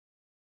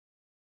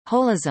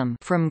Holism,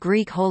 from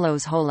Greek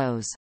holos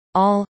holos,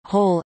 all,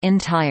 whole,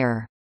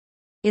 entire,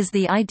 is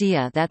the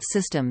idea that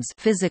systems,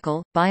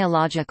 physical,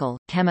 biological,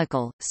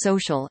 chemical,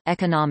 social,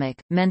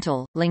 economic,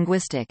 mental,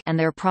 linguistic, and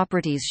their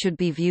properties should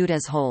be viewed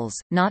as wholes,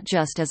 not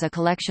just as a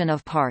collection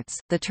of parts.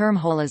 The term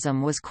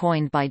holism was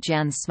coined by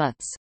Jan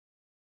Smuts.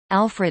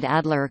 Alfred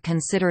Adler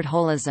considered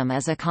holism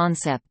as a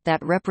concept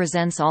that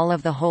represents all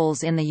of the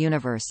wholes in the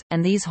universe,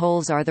 and these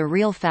wholes are the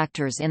real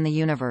factors in the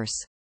universe.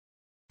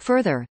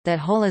 Further, that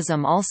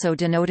holism also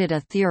denoted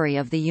a theory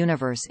of the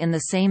universe in the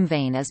same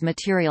vein as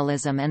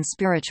materialism and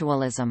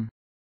spiritualism.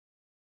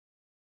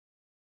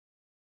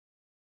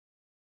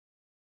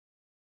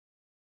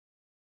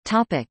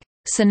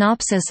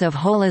 Synopsis of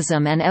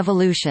holism and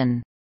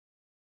evolution.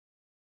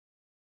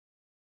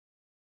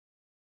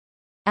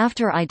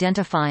 After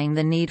identifying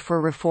the need for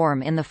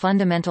reform in the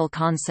fundamental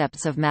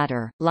concepts of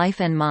matter,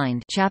 life and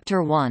mind,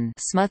 Chapter 1,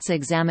 Smuts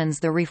examines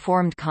the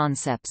reformed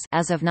concepts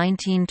as of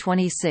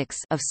 1926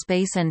 of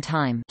space and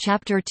time,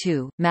 Chapter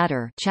 2,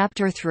 Matter,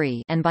 Chapter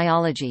 3, and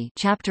Biology,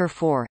 Chapter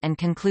 4, and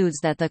concludes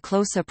that the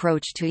close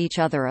approach to each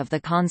other of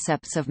the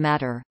concepts of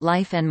matter,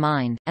 life and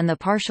mind, and the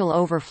partial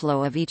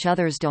overflow of each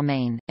other's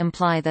domain,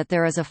 imply that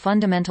there is a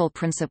fundamental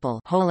principle,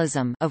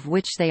 holism, of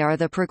which they are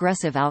the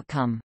progressive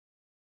outcome.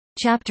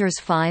 Chapters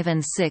 5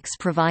 and 6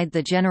 provide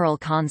the general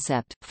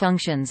concept,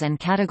 functions and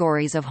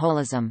categories of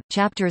holism.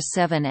 Chapters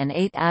 7 and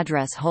 8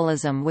 address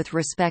holism with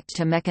respect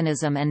to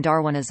mechanism and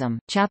Darwinism.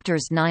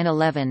 Chapters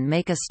 9–11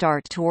 make a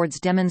start towards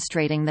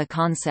demonstrating the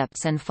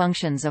concepts and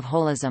functions of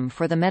holism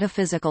for the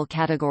metaphysical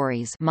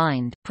categories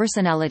mind,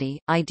 personality,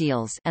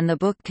 ideals, and the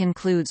book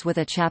concludes with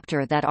a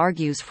chapter that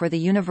argues for the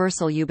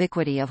universal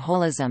ubiquity of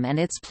holism and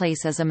its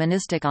place as a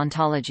monistic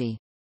ontology.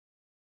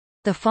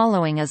 The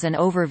following is an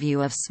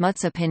overview of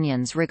Smuts'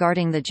 opinions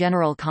regarding the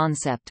general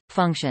concept,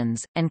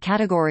 functions, and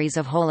categories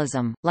of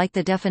holism. Like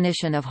the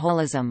definition of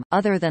holism,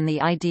 other than the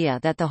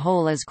idea that the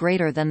whole is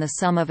greater than the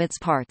sum of its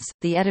parts,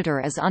 the editor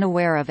is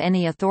unaware of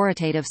any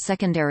authoritative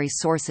secondary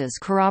sources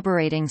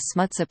corroborating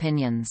Smuts'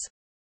 opinions.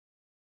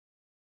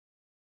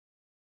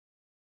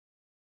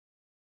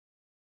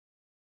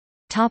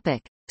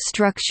 Topic: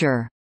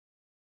 Structure.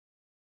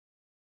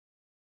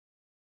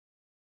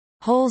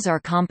 Wholes are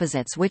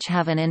composites which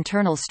have an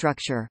internal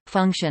structure,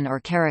 function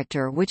or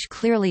character which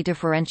clearly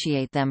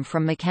differentiate them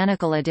from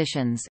mechanical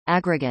additions,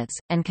 aggregates,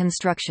 and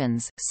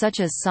constructions,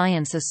 such as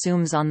science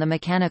assumes on the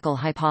mechanical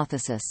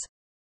hypothesis.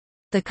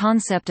 The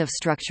concept of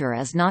structure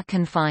is not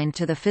confined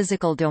to the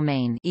physical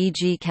domain,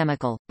 e.g.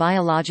 chemical,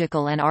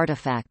 biological and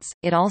artifacts,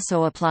 it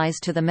also applies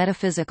to the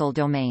metaphysical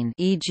domain,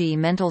 e.g.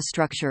 mental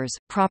structures,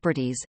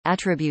 properties,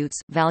 attributes,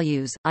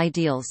 values,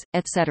 ideals,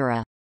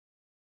 etc.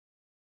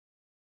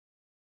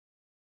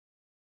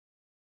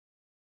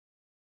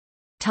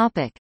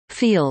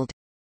 Field.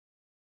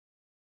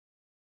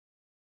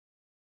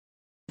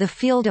 The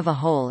field of a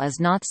whole is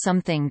not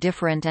something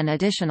different and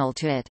additional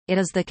to it, it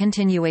is the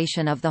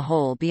continuation of the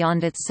whole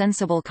beyond its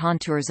sensible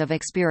contours of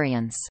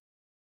experience.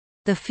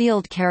 The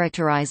field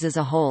characterizes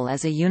a whole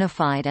as a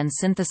unified and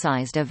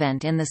synthesized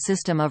event in the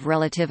system of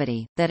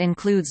relativity, that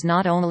includes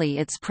not only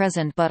its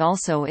present but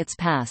also its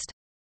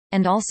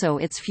past—and also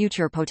its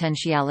future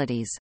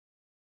potentialities.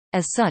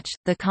 As such,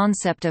 the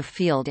concept of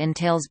field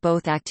entails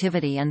both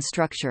activity and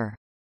structure.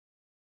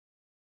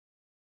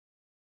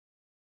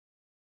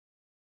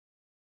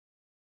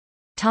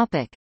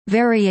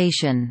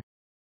 Variation.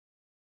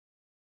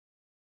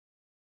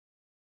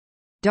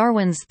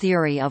 Darwin's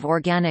theory of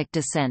organic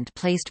descent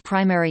placed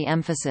primary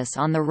emphasis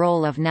on the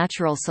role of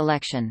natural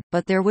selection,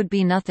 but there would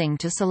be nothing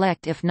to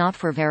select if not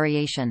for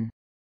variation.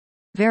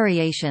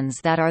 Variations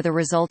that are the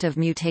result of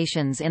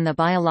mutations in the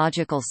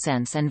biological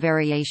sense and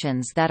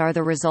variations that are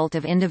the result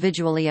of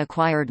individually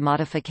acquired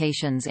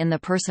modifications in the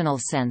personal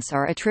sense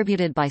are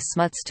attributed by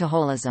Smuts to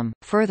holism.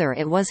 Further,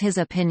 it was his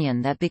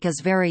opinion that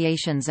because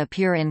variations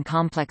appear in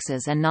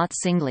complexes and not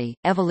singly,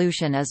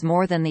 evolution is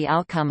more than the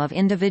outcome of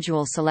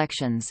individual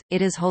selections,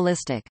 it is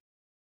holistic.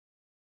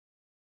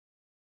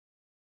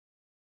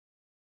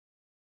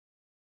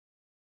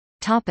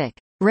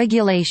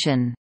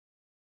 Regulation.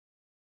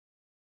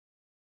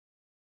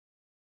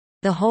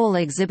 The whole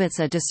exhibits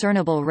a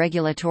discernible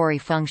regulatory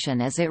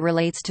function as it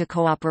relates to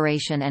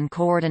cooperation and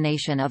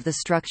coordination of the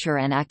structure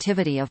and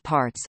activity of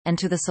parts, and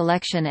to the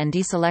selection and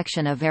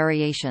deselection of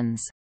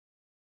variations.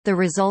 The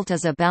result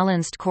is a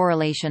balanced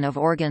correlation of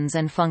organs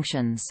and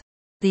functions.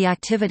 The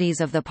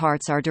activities of the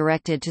parts are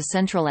directed to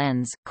central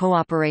ends,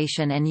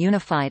 cooperation and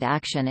unified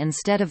action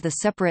instead of the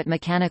separate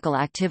mechanical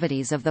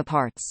activities of the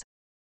parts.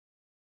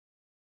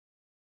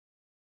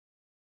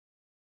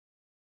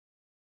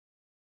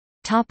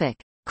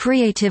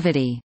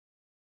 Creativity.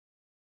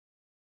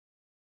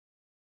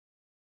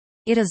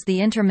 It is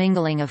the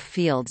intermingling of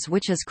fields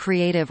which is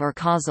creative or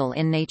causal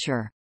in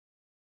nature.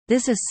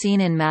 This is seen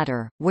in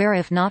matter, where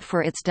if not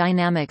for its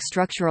dynamic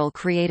structural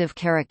creative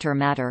character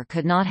matter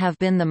could not have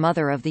been the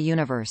mother of the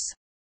universe.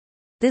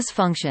 This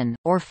function,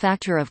 or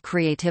factor of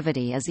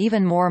creativity, is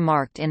even more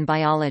marked in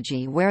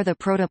biology, where the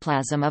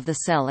protoplasm of the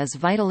cell is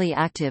vitally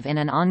active in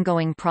an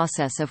ongoing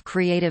process of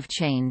creative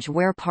change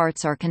where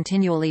parts are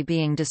continually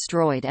being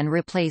destroyed and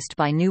replaced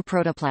by new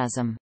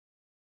protoplasm.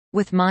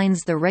 With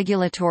minds, the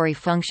regulatory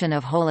function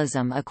of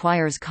holism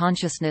acquires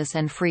consciousness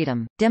and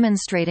freedom,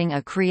 demonstrating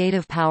a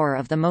creative power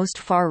of the most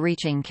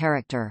far-reaching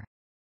character.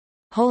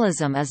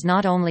 Holism is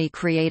not only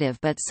creative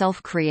but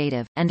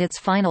self-creative, and its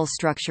final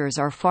structures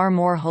are far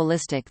more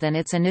holistic than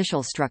its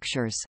initial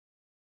structures.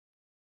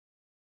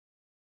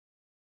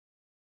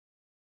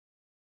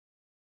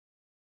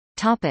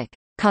 Topic: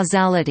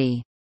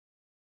 Causality.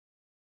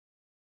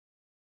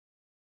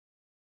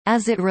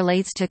 As it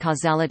relates to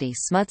causality,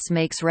 Smuts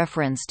makes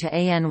reference to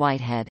A. N.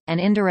 Whitehead, and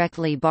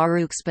indirectly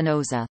Baruch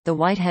Spinoza. The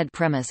Whitehead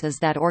premise is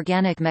that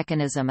organic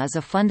mechanism is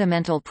a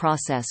fundamental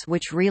process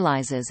which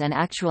realizes and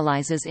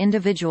actualizes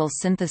individual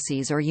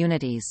syntheses or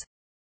unities.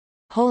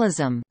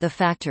 Holism, the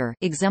factor,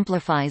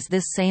 exemplifies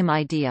this same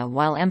idea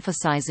while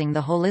emphasizing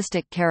the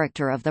holistic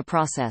character of the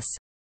process.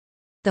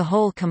 The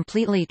whole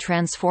completely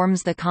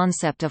transforms the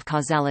concept of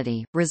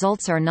causality.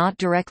 Results are not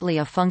directly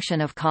a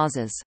function of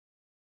causes.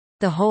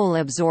 The whole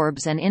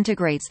absorbs and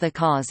integrates the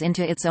cause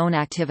into its own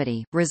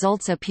activity.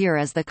 Results appear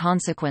as the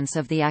consequence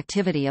of the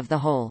activity of the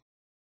whole.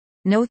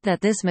 Note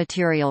that this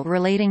material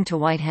relating to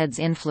Whitehead's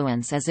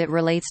influence as it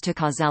relates to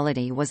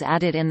causality was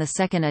added in the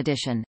second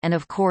edition, and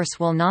of course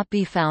will not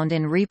be found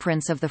in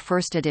reprints of the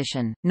first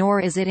edition,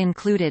 nor is it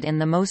included in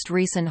the most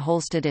recent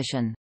Holst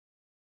edition.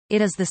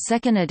 It is the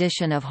second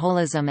edition of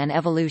Holism and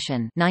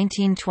Evolution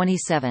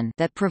 1927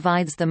 that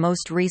provides the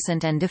most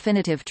recent and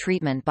definitive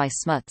treatment by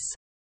Smuts.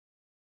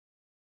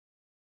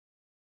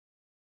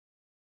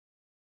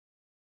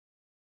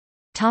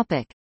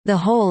 The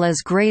whole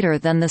is greater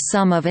than the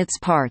sum of its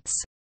parts.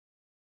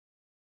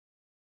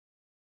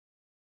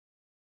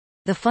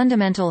 The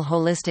fundamental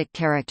holistic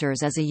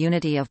characters as a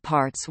unity of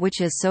parts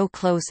which is so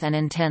close and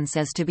intense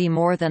as to be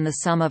more than the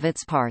sum of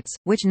its parts,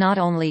 which not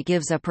only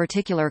gives a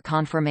particular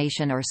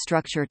conformation or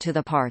structure to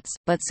the parts,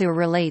 but so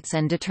relates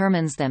and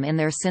determines them in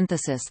their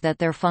synthesis that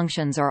their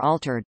functions are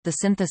altered. The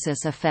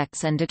synthesis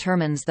affects and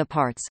determines the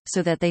parts,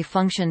 so that they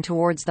function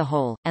towards the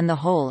whole, and the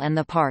whole and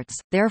the parts,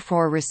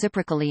 therefore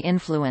reciprocally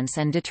influence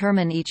and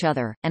determine each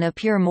other, and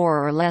appear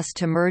more or less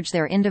to merge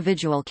their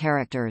individual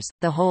characters.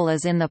 The whole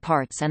is in the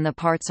parts and the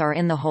parts are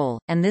in the whole,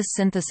 and this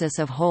synthesis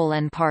of whole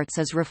and parts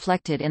is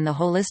reflected in the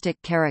holistic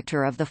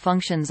character of the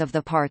functions of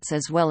the parts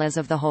as well as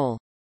of the whole.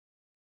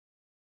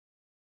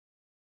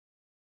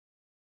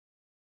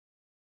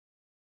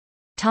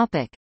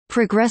 Topic: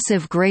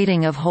 Progressive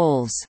grading of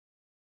wholes.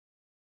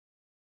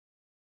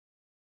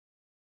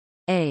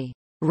 A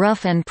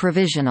rough and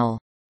provisional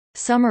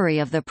summary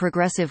of the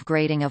progressive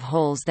grading of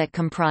wholes that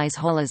comprise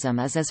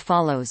holism is as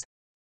follows: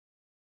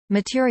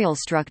 material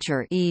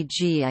structure,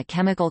 e.g. a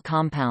chemical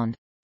compound;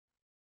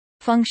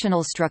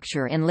 functional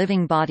structure in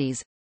living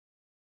bodies;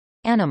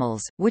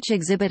 animals, which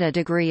exhibit a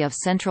degree of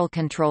central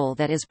control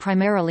that is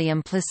primarily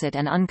implicit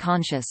and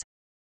unconscious;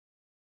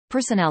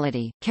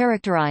 personality,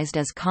 characterized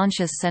as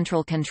conscious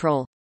central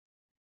control;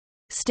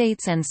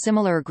 states and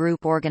similar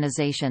group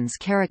organizations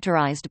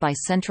characterized by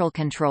central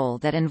control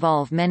that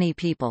involve many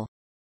people;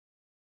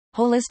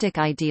 holistic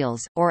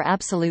ideals, or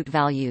absolute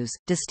values,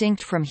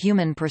 distinct from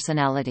human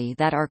personality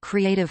that are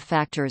creative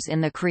factors in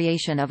the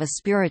creation of a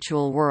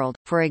spiritual world,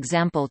 for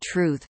example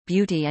truth,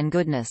 beauty and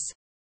goodness.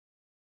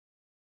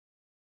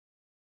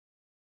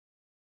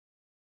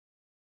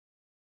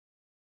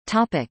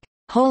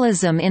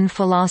 Holism in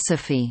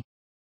philosophy.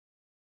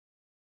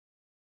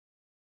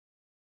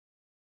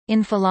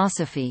 In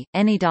philosophy,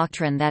 any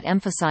doctrine that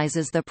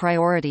emphasizes the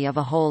priority of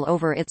a whole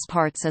over its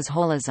parts is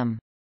holism.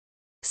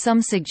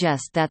 Some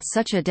suggest that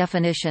such a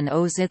definition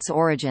owes its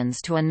origins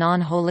to a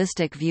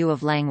non-holistic view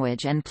of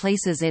language and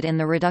places it in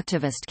the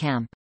reductivist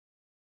camp.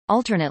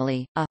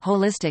 Alternately, a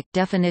holistic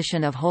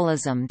definition of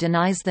holism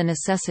denies the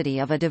necessity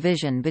of a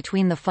division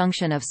between the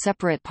function of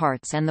separate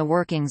parts and the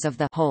workings of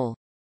the whole.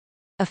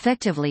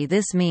 Effectively,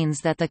 this means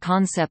that the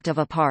concept of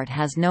a part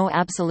has no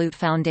absolute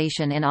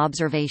foundation in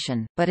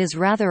observation, but is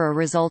rather a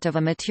result of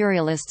a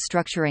materialist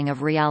structuring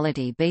of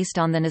reality based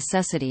on the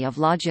necessity of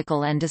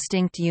logical and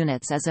distinct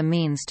units as a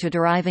means to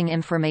deriving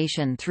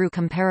information through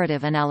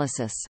comparative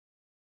analysis.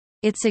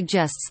 It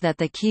suggests that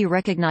the key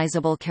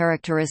recognizable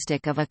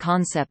characteristic of a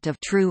concept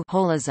of true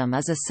holism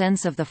is a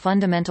sense of the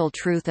fundamental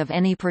truth of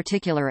any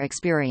particular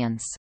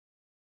experience.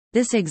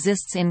 This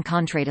exists in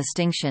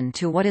contradistinction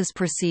to what is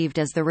perceived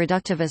as the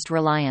reductivist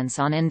reliance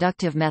on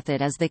inductive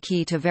method as the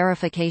key to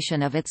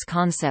verification of its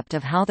concept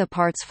of how the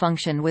parts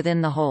function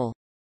within the whole.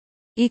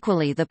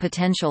 Equally, the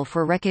potential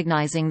for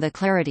recognizing the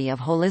clarity of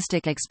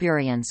holistic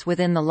experience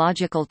within the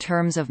logical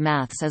terms of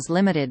maths is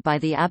limited by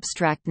the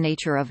abstract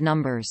nature of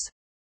numbers.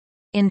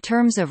 In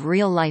terms of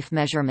real-life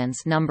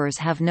measurements, numbers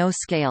have no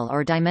scale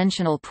or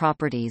dimensional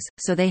properties,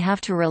 so they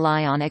have to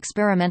rely on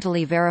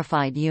experimentally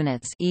verified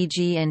units,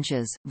 e.g.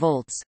 inches,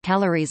 volts,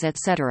 calories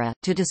etc.,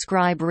 to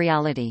describe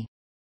reality.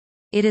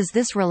 It is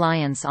this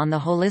reliance on the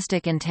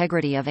holistic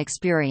integrity of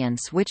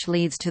experience which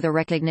leads to the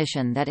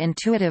recognition that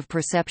intuitive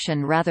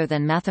perception rather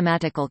than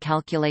mathematical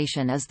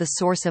calculation is the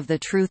source of the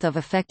truth of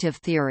effective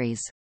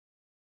theories.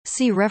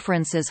 See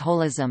references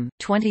Holism,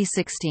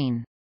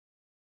 2016.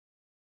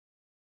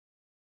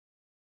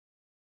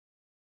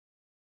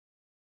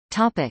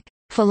 Topic: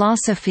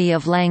 Philosophy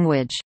of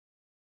language.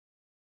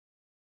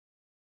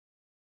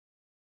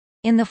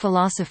 In the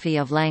philosophy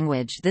of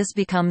language this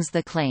becomes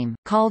the claim,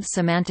 called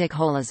semantic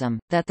holism,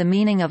 that the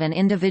meaning of an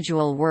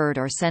individual word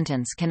or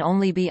sentence can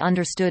only be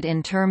understood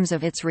in terms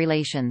of its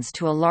relations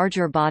to a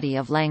larger body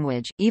of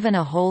language, even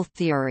a whole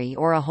theory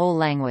or a whole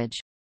language.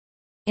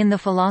 In the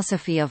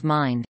philosophy of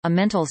mind, a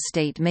mental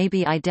state may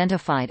be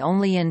identified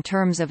only in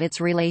terms of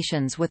its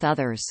relations with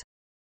others.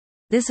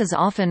 This is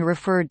often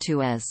referred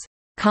to as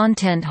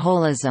content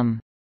holism,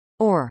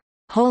 or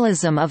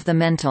holism of the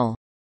mental.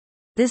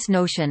 This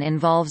notion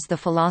involves the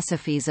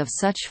philosophies of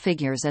such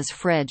figures as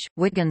Frege,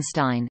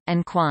 Wittgenstein,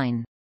 and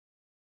Quine.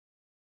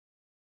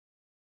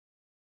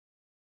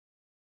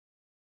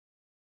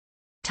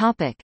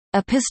 Topic: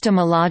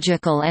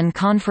 Epistemological and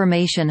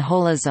confirmation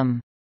holism.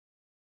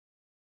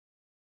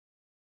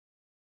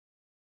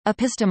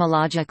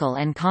 Epistemological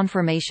and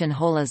confirmation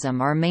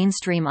holism are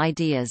mainstream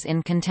ideas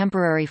in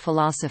contemporary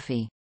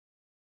philosophy.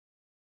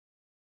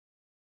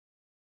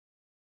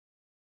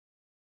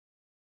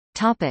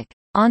 Topic: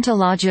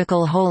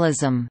 Ontological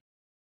holism.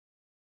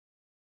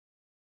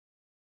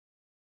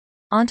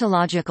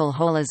 Ontological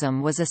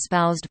holism was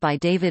espoused by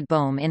David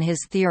Bohm in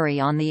his theory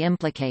on the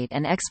implicate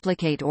and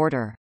explicate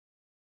order.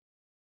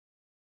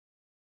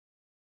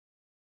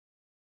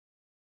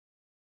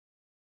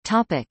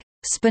 Topic: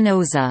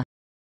 Spinoza.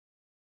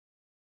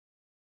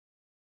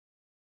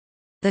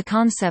 The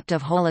concept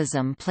of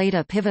holism played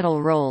a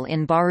pivotal role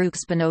in Baruch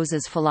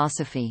Spinoza's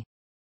philosophy.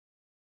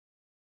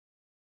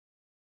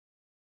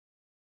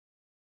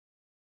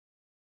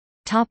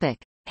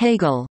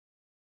 Hegel.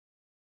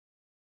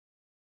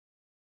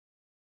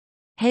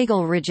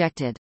 Hegel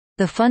rejected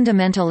the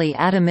fundamentally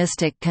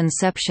atomistic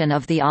conception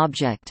of the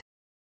object.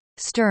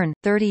 Stern,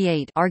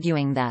 38,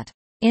 arguing that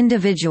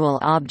individual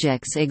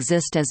objects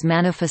exist as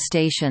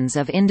manifestations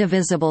of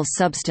indivisible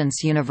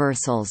substance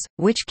universals,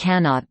 which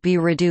cannot be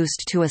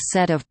reduced to a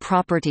set of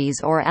properties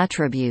or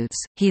attributes.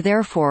 He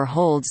therefore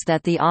holds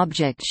that the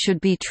object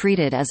should be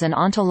treated as an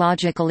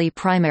ontologically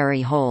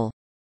primary whole.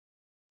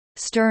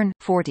 Stern,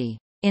 40.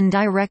 In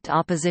direct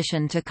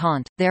opposition to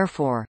Kant,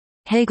 therefore,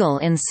 Hegel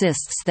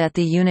insists that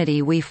the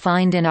unity we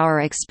find in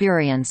our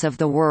experience of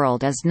the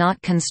world is not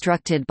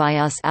constructed by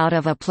us out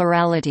of a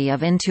plurality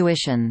of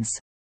intuitions.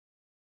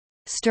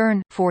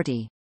 Stern,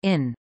 40.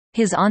 In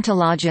his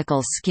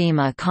ontological scheme,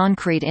 a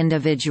concrete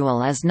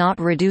individual is not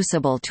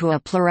reducible to a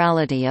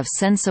plurality of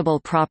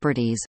sensible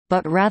properties,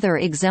 but rather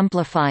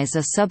exemplifies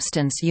a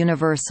substance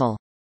universal.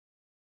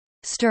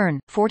 Stern,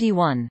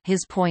 41.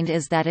 His point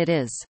is that it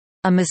is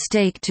a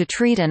mistake to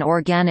treat an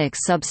organic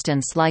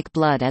substance like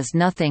blood as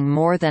nothing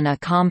more than a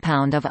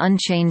compound of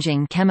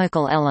unchanging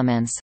chemical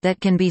elements,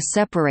 that can be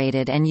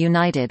separated and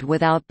united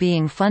without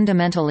being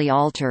fundamentally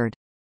altered.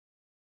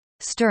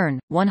 Stern,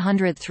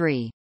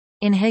 103.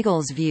 In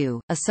Hegel's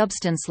view, a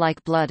substance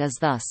like blood is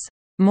thus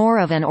more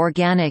of an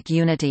organic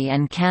unity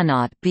and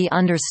cannot be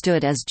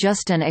understood as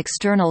just an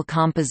external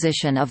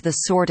composition of the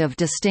sort of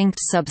distinct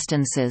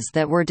substances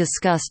that were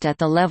discussed at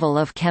the level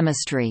of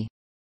chemistry.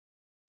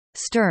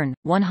 Stern,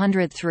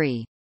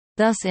 103.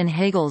 Thus in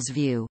Hegel's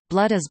view,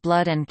 blood is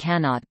blood and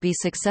cannot be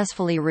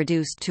successfully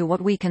reduced to what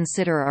we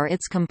consider are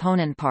its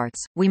component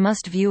parts, we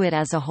must view it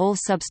as a whole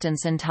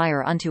substance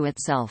entire unto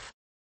itself.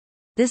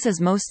 This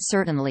is most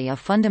certainly a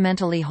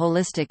fundamentally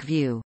holistic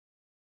view.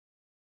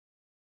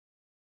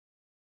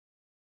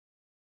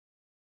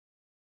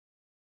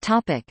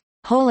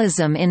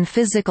 Holism in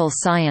physical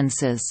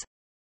sciences.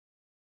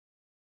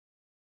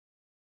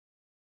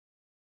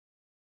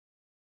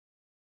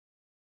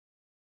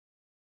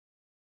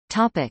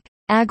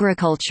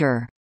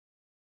 Agriculture.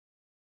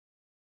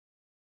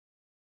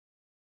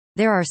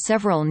 There are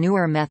several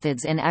newer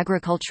methods in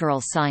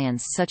agricultural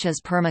science such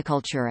as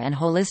permaculture and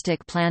holistic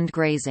planned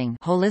grazing,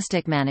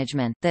 holistic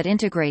management, that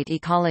integrate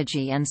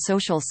ecology and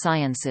social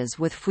sciences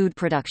with food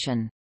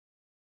production.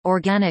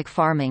 Organic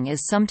farming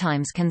is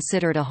sometimes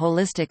considered a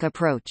holistic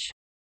approach.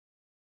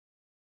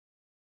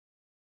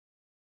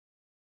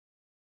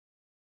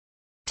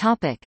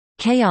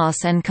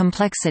 Chaos and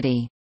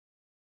complexity.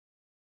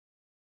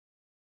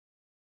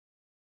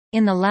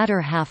 In the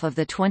latter half of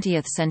the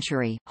 20th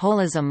century,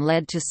 holism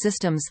led to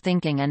systems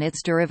thinking and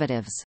its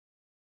derivatives.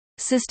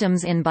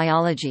 Systems in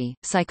biology,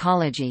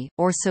 psychology,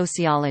 or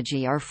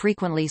sociology are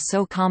frequently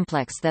so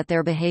complex that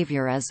their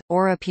behavior is,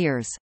 or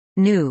appears,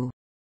 new,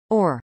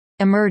 or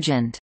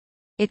emergent.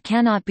 It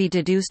cannot be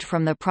deduced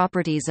from the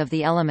properties of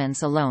the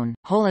elements alone.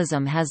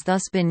 Holism has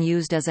thus been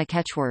used as a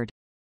catchword.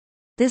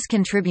 This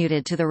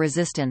contributed to the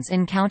resistance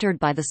encountered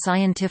by the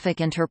scientific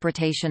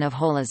interpretation of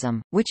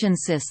holism, which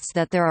insists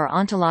that there are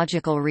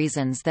ontological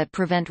reasons that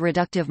prevent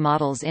reductive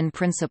models in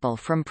principle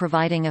from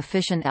providing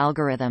efficient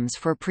algorithms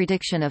for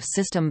prediction of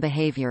system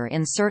behavior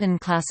in certain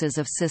classes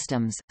of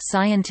systems.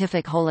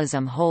 Scientific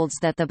holism holds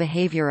that the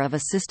behavior of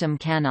a system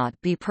cannot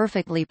be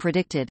perfectly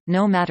predicted,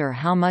 no matter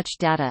how much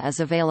data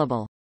is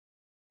available.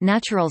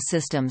 Natural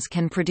systems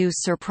can produce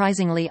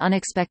surprisingly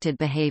unexpected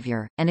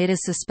behavior, and it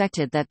is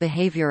suspected that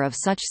behavior of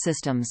such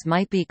systems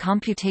might be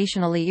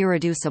computationally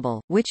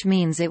irreducible, which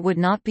means it would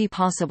not be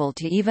possible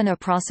to even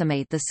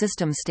approximate the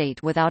system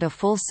state without a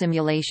full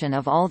simulation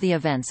of all the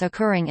events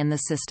occurring in the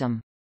system.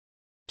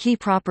 Key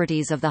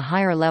properties of the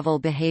higher-level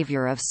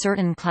behavior of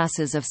certain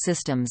classes of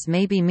systems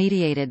may be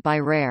mediated by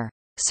rare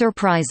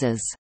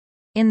surprises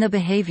in the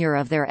behavior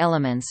of their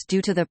elements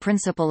due to the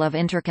principle of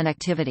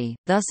interconnectivity,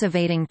 thus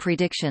evading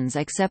predictions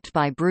except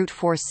by brute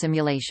force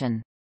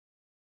simulation.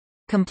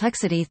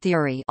 Complexity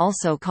theory,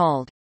 also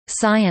called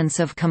science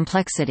of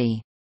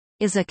complexity,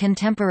 is a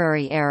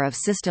contemporary era of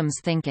systems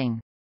thinking.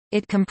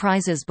 It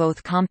comprises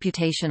both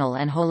computational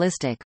and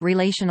holistic,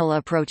 relational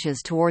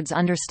approaches towards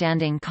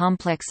understanding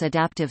complex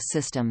adaptive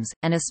systems,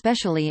 and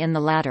especially in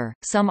the latter,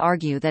 some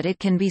argue that it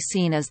can be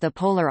seen as the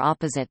polar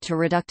opposite to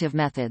reductive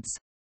methods.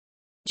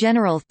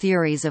 General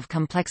theories of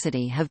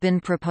complexity have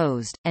been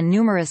proposed, and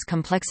numerous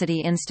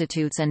complexity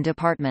institutes and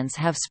departments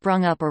have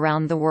sprung up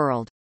around the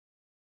world.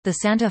 The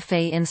Santa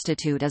Fe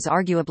Institute is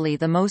arguably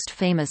the most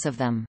famous of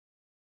them.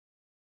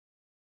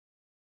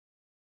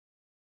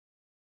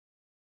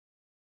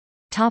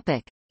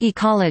 Topic: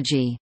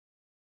 Ecology.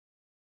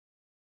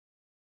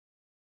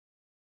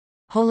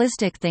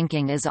 Holistic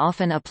thinking is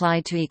often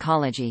applied to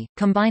ecology,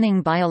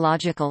 combining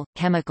biological,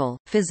 chemical,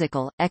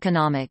 physical,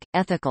 economic,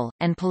 ethical,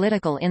 and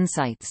political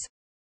insights.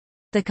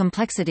 The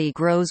complexity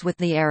grows with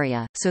the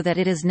area, so that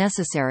it is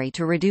necessary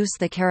to reduce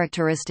the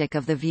characteristic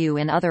of the view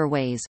in other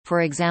ways,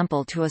 for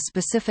example to a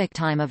specific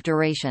time of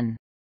duration.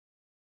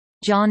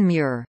 John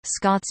Muir,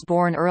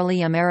 Scots-born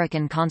early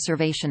American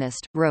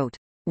conservationist, wrote,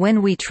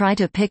 "When we try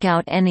to pick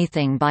out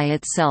anything by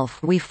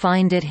itself we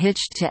find it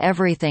hitched to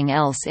everything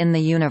else in the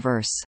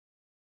universe."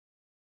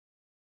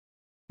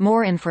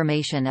 More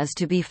information is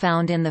to be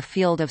found in the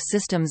field of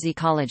systems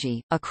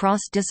ecology, a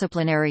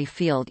cross-disciplinary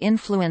field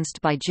influenced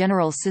by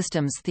general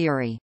systems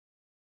theory.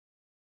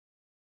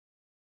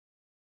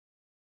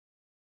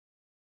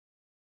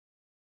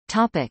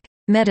 Topic: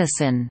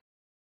 Medicine.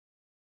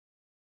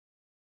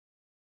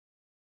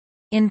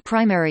 In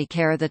primary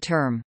care the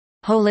term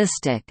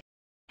holistic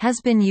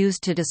has been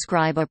used to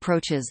describe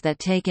approaches that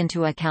take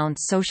into account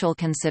social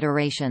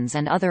considerations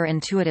and other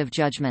intuitive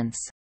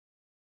judgments.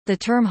 The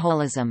term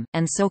holism,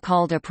 and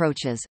so-called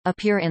approaches,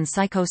 appear in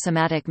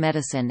psychosomatic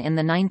medicine in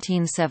the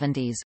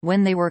 1970s,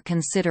 when they were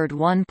considered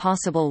one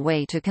possible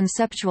way to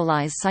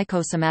conceptualize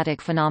psychosomatic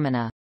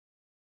phenomena.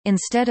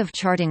 Instead of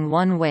charting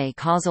one-way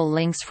causal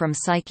links from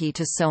psyche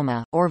to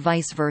soma, or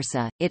vice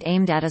versa, it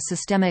aimed at a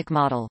systemic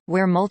model,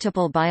 where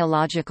multiple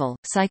biological,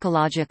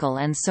 psychological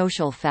and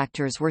social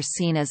factors were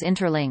seen as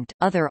interlinked.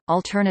 Other,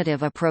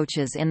 alternative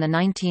approaches in the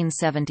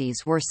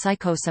 1970s were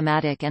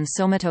psychosomatic and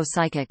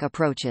somatopsychic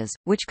approaches,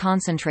 which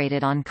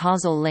concentrated on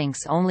causal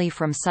links only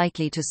from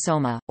psyche to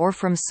soma, or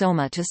from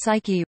soma to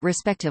psyche,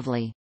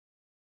 respectively.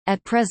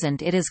 At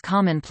present it is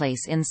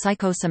commonplace in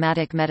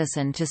psychosomatic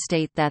medicine to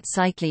state that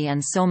psyche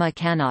and soma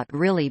cannot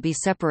really be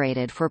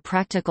separated for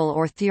practical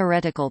or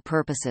theoretical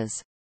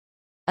purposes.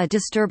 A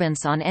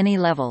disturbance on any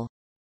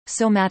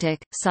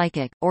level—somatic,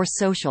 psychic, or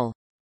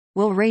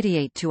social—will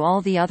radiate to all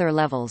the other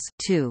levels,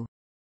 too.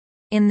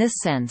 In this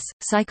sense,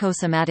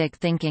 psychosomatic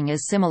thinking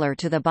is similar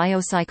to the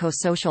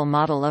biopsychosocial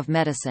model of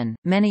medicine.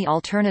 Many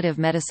alternative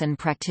medicine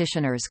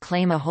practitioners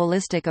claim a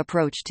holistic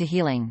approach to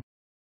healing.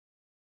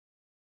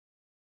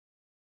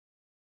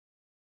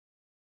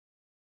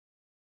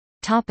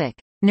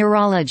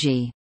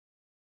 Neurology.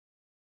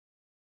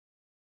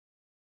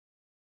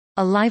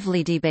 A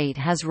lively debate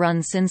has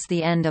run since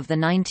the end of the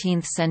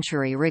 19th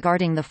century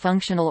regarding the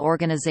functional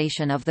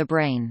organization of the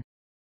brain.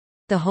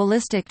 The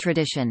holistic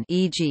tradition,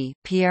 e.g.,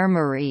 Pierre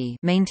Marie,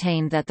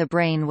 maintained that the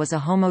brain was a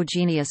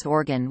homogeneous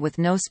organ with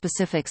no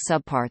specific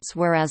subparts,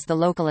 whereas the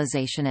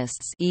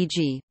localizationists,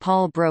 e.g.,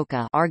 Paul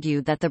Broca,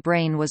 argued that the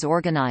brain was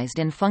organized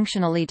in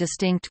functionally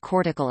distinct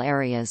cortical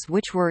areas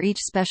which were each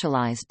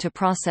specialized to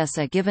process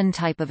a given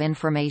type of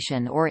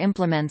information or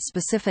implement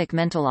specific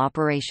mental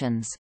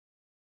operations.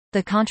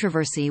 The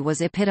controversy was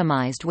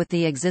epitomized with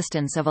the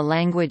existence of a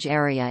language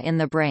area in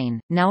the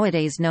brain,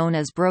 nowadays known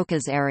as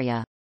Broca's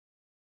area.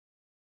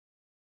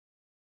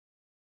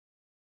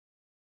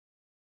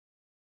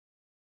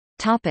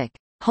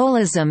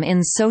 Holism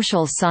in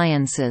social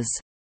sciences.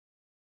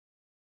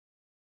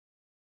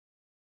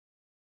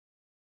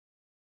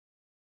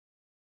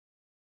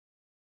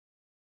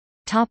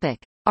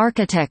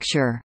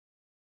 Architecture.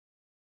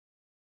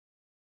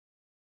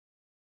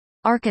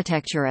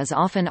 Architecture is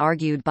often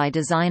argued by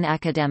design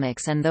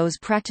academics and those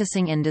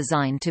practicing in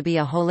design to be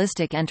a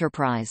holistic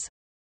enterprise.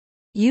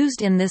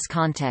 Used in this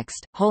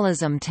context,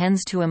 holism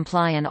tends to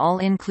imply an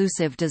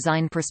all-inclusive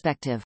design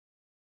perspective.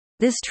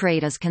 This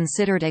trait is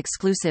considered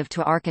exclusive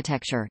to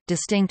architecture,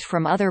 distinct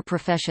from other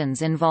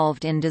professions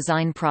involved in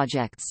design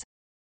projects.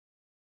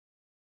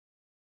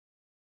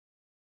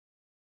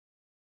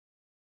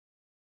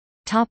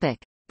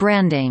 Topic: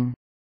 Branding.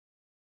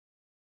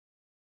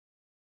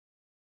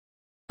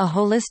 A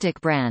holistic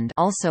brand,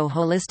 also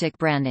holistic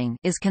branding,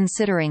 is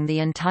considering the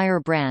entire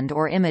brand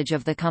or image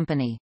of the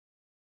company.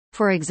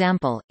 For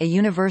example, a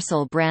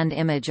universal brand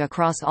image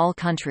across all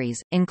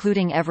countries,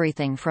 including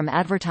everything from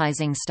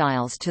advertising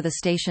styles to the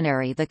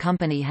stationery the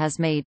company has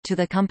made, to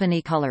the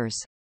company colors.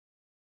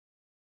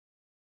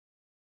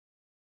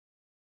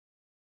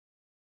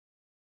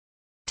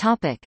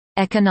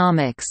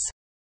 Economics.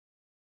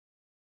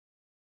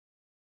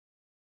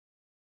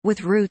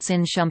 With roots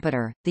in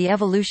Schumpeter, the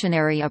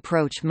evolutionary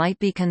approach might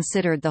be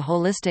considered the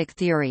holistic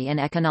theory in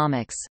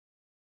economics.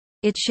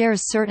 It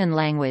shares certain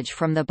language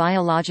from the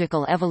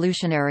biological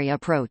evolutionary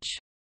approach.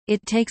 It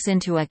takes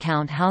into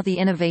account how the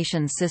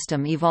innovation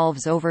system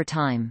evolves over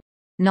time.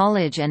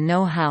 Knowledge and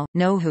know-how,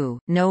 know-who,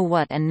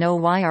 know-what and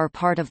know-why are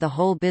part of the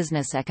whole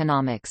business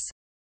economics.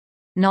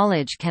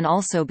 Knowledge can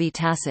also be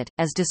tacit,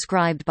 as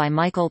described by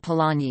Michael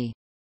Polanyi.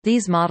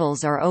 These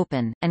models are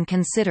open, and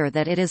consider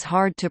that it is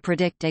hard to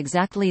predict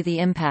exactly the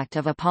impact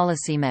of a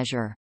policy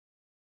measure.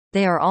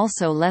 They are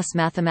also less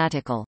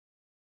mathematical.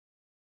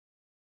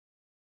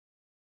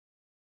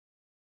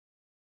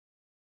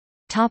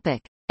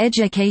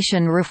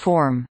 Education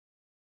reform.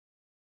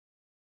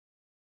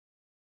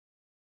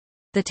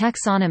 The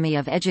taxonomy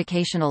of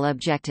educational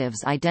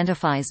objectives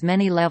identifies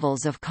many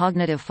levels of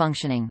cognitive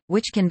functioning,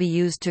 which can be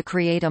used to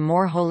create a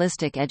more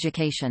holistic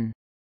education.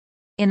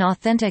 In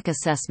authentic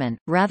assessment,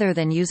 rather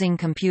than using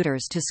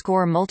computers to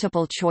score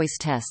multiple-choice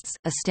tests,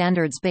 a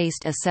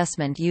standards-based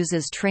assessment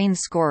uses trained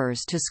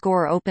scorers to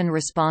score open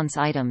response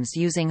items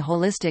using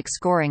holistic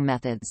scoring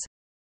methods.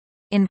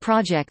 In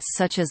projects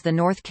such as the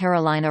North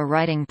Carolina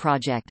Writing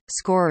Project,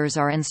 scorers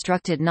are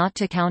instructed not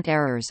to count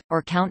errors,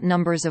 or count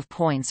numbers of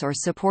points or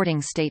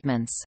supporting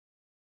statements.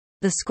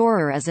 The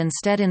scorer is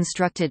instead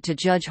instructed to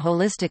judge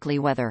holistically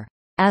whether,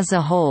 as a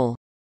whole,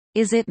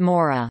 is it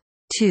more a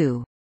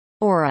 2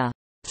 or a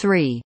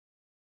 3.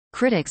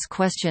 Critics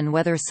question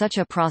whether such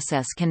a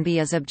process can be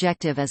as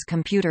objective as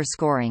computer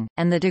scoring,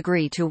 and the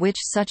degree to which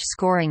such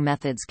scoring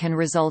methods can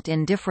result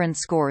in different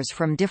scores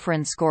from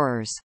different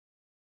scorers.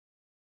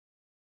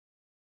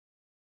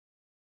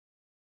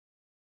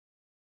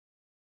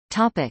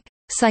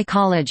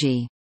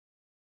 Psychology.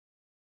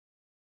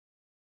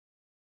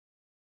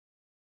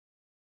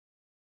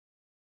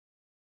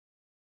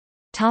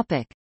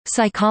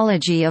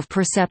 Psychology of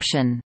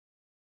perception.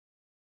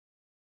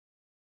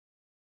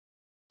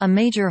 A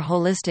major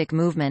holistic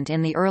movement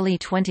in the early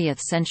 20th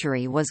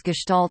century was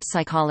Gestalt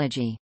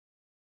psychology.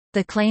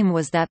 The claim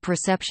was that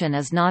perception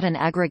is not an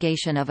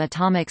aggregation of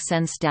atomic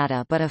sense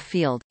data but a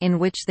field, in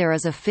which there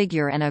is a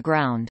figure and a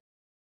ground.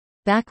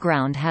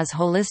 Background has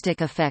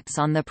holistic effects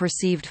on the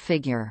perceived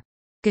figure.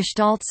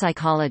 Gestalt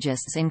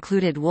psychologists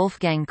included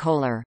Wolfgang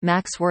Kohler,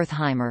 Max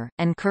Wertheimer,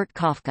 and Kurt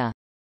Koffka.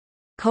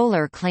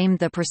 Kohler claimed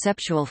the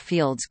perceptual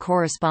fields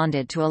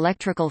corresponded to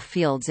electrical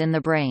fields in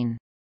the brain.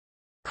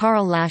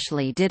 Carl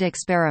Lashley did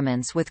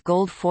experiments with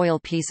gold foil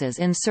pieces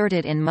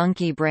inserted in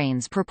monkey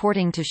brains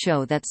purporting to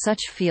show that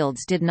such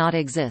fields did not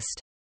exist.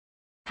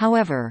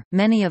 However,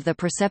 many of the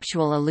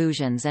perceptual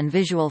illusions and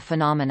visual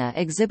phenomena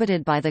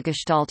exhibited by the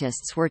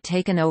Gestaltists were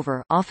taken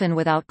over, often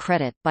without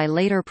credit, by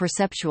later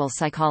perceptual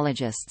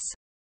psychologists.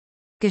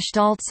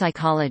 Gestalt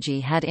psychology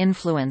had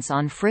influence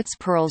on Fritz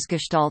Perls'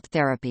 Gestalt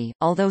therapy,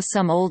 although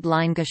some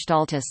old-line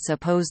Gestaltists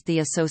opposed the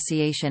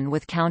association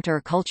with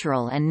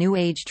counter-cultural and New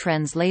Age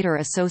trends later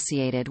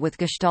associated with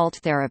Gestalt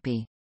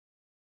therapy.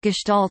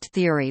 Gestalt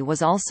theory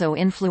was also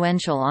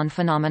influential on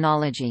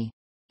phenomenology.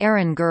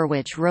 Aaron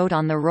Gurwitch wrote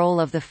on the role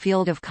of the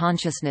field of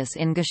consciousness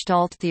in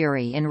Gestalt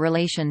theory in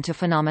relation to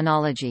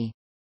phenomenology.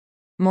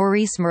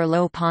 Maurice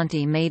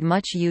Merleau-Ponty made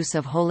much use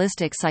of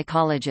holistic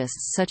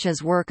psychologists such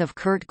as work of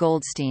Kurt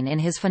Goldstein in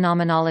his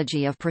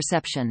Phenomenology of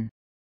Perception.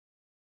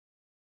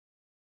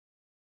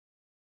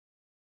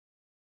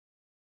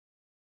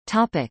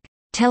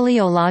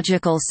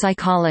 Teleological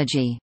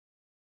psychology.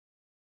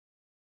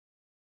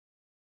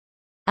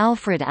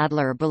 Alfred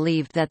Adler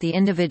believed that the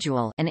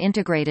individual, an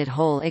integrated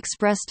whole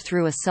expressed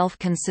through a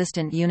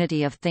self-consistent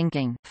unity of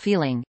thinking,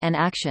 feeling, and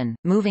action,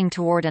 moving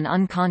toward an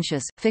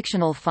unconscious,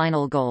 fictional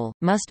final goal,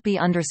 must be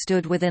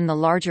understood within the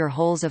larger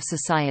wholes of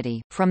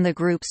society, from the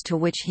groups to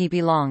which he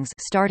belongs,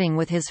 starting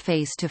with his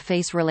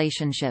face-to-face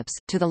relationships,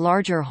 to the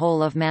larger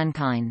whole of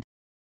mankind.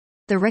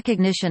 The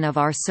recognition of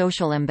our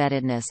social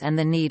embeddedness and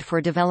the need for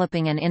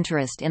developing an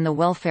interest in the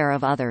welfare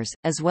of others,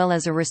 as well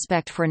as a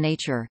respect for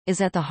nature, is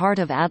at the heart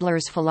of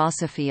Adler's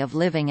philosophy of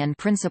living and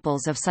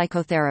principles of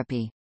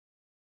psychotherapy.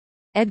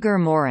 Edgar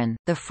Morin,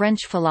 the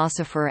French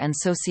philosopher and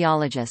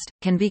sociologist,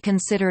 can be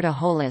considered a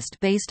holist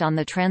based on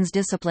the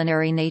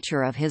transdisciplinary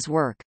nature of his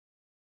work.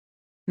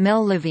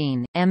 Mel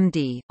Levine,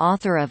 M.D.,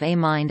 author of A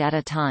Mind at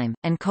a Time,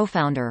 and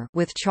co-founder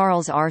with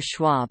Charles R.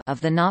 Schwab of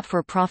the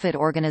not-for-profit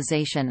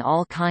organization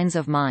All Kinds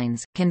of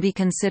Minds, can be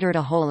considered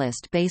a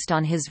holist based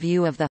on his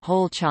view of the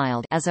whole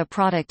child as a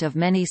product of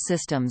many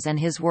systems and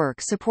his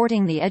work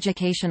supporting the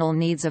educational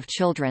needs of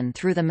children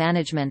through the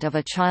management of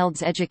a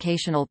child's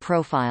educational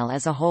profile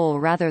as a whole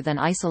rather than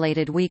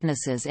isolated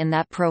weaknesses in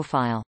that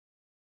profile.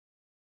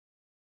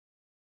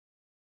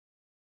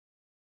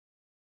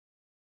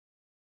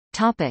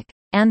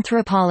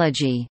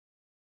 Anthropology.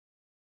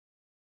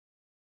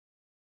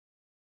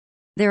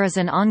 There is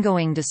an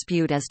ongoing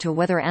dispute as to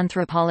whether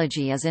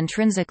anthropology is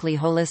intrinsically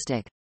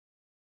holistic.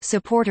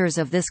 Supporters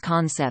of this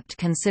concept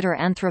consider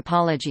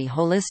anthropology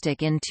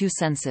holistic in two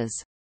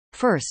senses.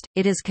 First,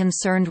 it is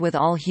concerned with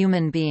all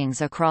human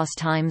beings across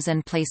times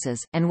and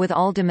places, and with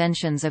all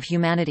dimensions of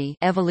humanity: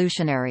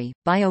 evolutionary,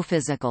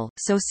 biophysical,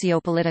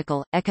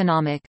 sociopolitical,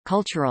 economic,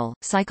 cultural,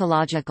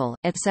 psychological,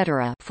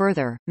 etc.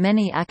 Further,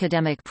 many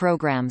academic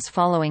programs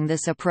following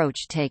this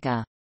approach take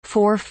a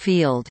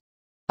four-field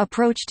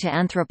approach to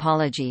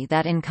anthropology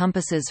that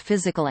encompasses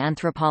physical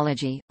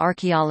anthropology,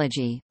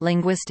 archaeology,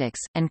 linguistics,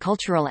 and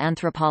cultural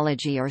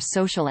anthropology or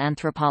social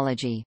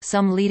anthropology.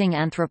 Some leading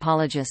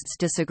anthropologists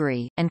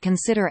disagree, and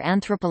consider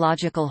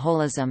anthropological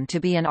holism to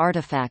be an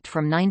artifact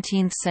from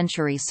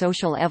 19th-century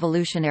social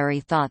evolutionary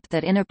thought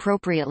that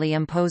inappropriately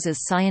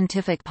imposes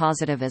scientific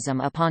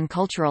positivism upon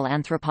cultural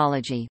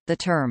anthropology. The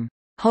term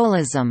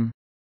holism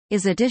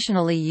is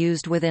additionally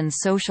used within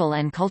social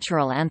and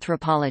cultural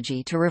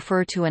anthropology to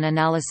refer to an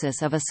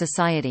analysis of a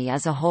society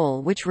as a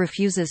whole which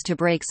refuses to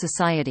break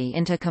society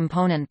into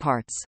component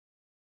parts.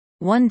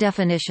 One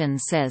definition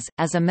says,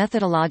 as a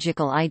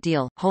methodological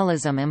ideal,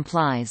 holism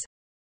implies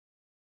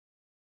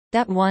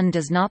that one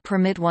does not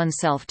permit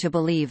oneself to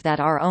believe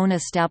that our own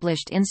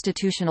established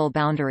institutional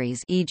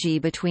boundaries, e.g.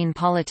 between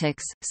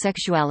politics,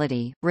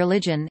 sexuality,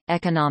 religion,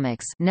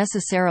 economics,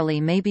 necessarily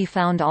may be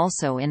found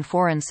also in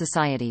foreign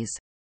societies.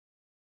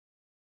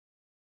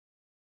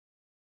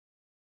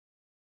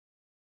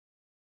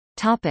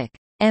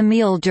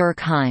 Émile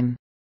Durkheim.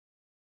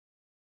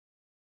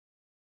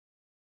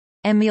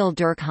 Émile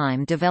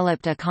Durkheim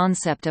developed a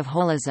concept of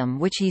holism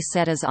which he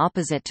said is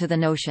opposite to the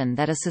notion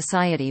that a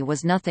society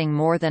was nothing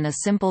more than a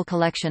simple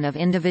collection of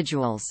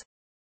individuals.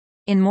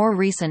 In more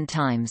recent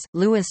times,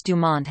 Louis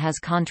Dumont has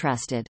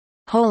contrasted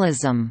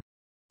holism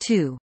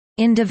to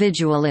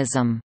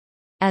individualism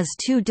as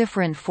two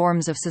different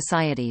forms of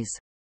societies.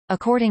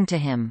 According to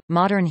him,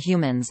 modern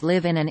humans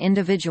live in an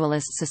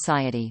individualist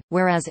society,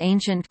 whereas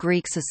ancient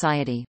Greek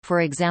society, for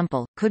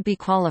example, could be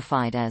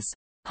qualified as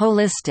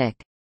holistic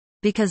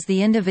because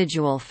the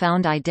individual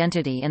found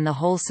identity in the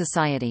whole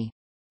society.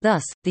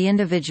 Thus, the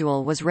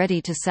individual was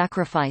ready to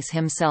sacrifice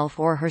himself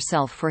or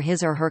herself for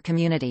his or her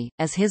community,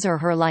 as his or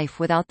her life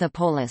without the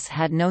polis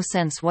had no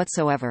sense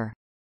whatsoever.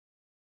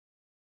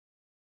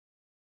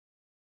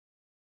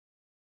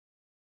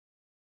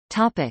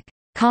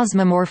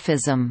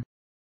 Cosmomorphism.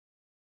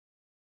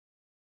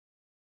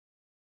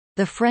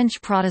 The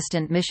French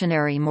Protestant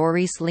missionary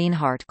Maurice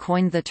Lienhart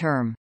coined the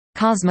term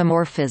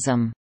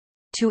cosmomorphism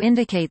to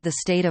indicate the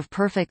state of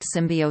perfect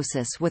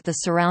symbiosis with the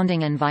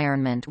surrounding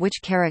environment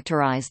which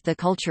characterized the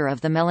culture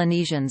of the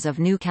Melanesians of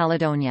New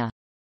Caledonia.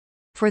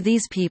 For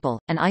these people,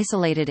 an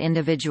isolated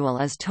individual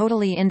is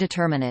totally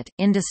indeterminate,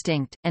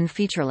 indistinct, and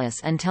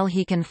featureless until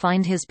he can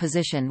find his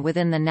position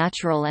within the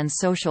natural and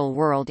social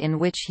world in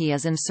which he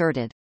is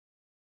inserted.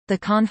 The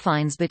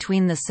confines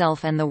between the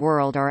self and the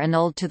world are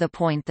annulled to the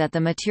point that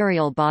the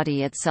material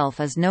body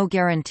itself is no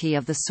guarantee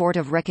of the sort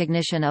of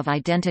recognition of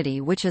identity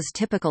which is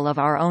typical of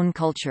our own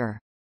culture.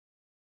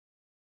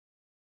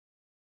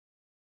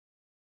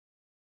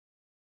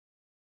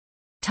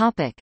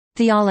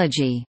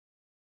 Theology.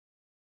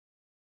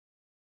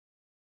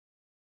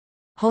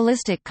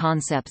 Holistic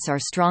concepts are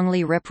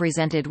strongly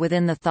represented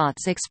within the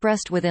thoughts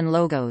expressed within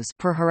logos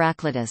per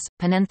Heraclitus,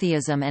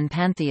 panentheism and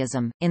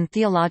pantheism, in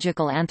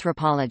theological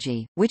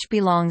anthropology, which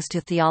belongs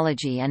to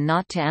theology and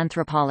not to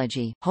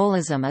anthropology.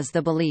 Holism is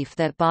the belief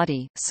that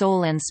body,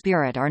 soul and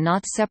spirit are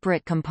not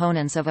separate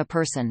components of a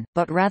person,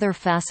 but rather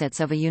facets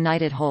of a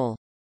united whole.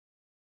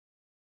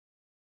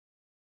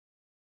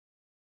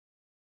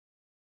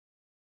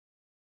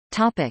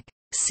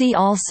 See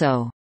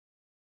also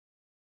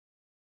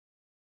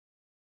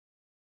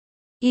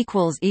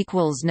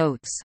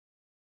Notes